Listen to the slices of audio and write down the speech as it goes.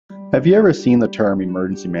Have you ever seen the term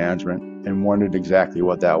emergency management and wondered exactly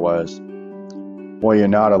what that was? Well, you're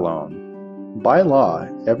not alone. By law,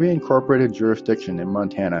 every incorporated jurisdiction in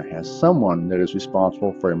Montana has someone that is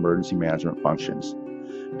responsible for emergency management functions.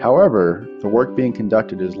 However, the work being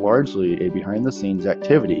conducted is largely a behind-the-scenes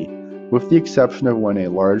activity, with the exception of when a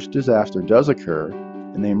large disaster does occur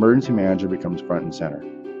and the emergency manager becomes front and center.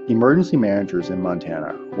 Emergency managers in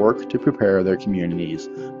Montana work to prepare their communities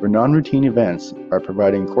for non-routine events by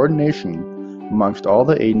providing coordination amongst all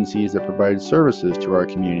the agencies that provide services to our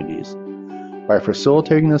communities. By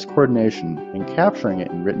facilitating this coordination and capturing it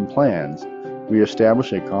in written plans, we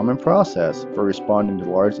establish a common process for responding to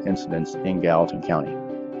large incidents in Gallatin County.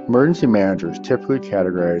 Emergency managers typically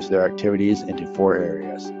categorize their activities into 4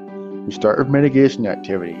 areas. We start with mitigation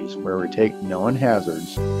activities, where we take known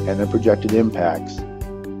hazards and their projected impacts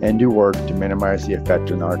and do work to minimize the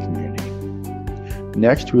effect on our community.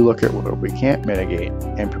 Next, we look at what we can't mitigate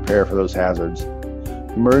and prepare for those hazards.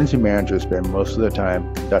 Emergency managers spend most of their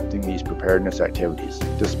time conducting these preparedness activities.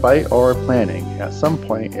 Despite our planning, at some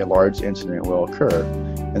point a large incident will occur,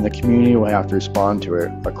 and the community will have to respond to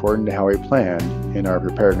it according to how we planned in our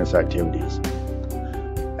preparedness activities.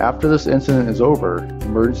 After this incident is over,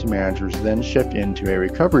 emergency managers then shift into a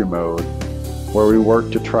recovery mode where we work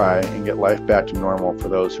to try and get life back to normal for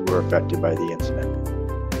those who were affected by the incident.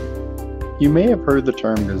 You may have heard the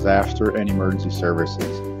term disaster and emergency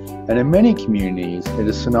services, and in many communities it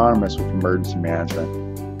is synonymous with emergency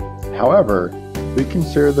management. However, we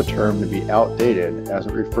consider the term to be outdated as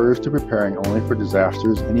it refers to preparing only for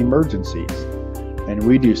disasters and emergencies, and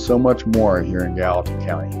we do so much more here in Gallatin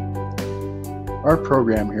County. Our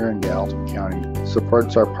program here in Gallatin County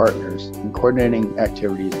supports our partners in coordinating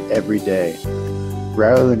activities every day,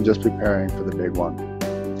 rather than just preparing for the big one.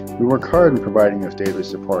 We work hard in providing this daily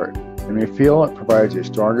support, and we feel it provides a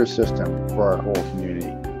stronger system for our whole community.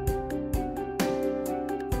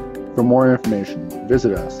 For more information,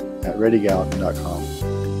 visit us at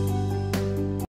readygallatin.com.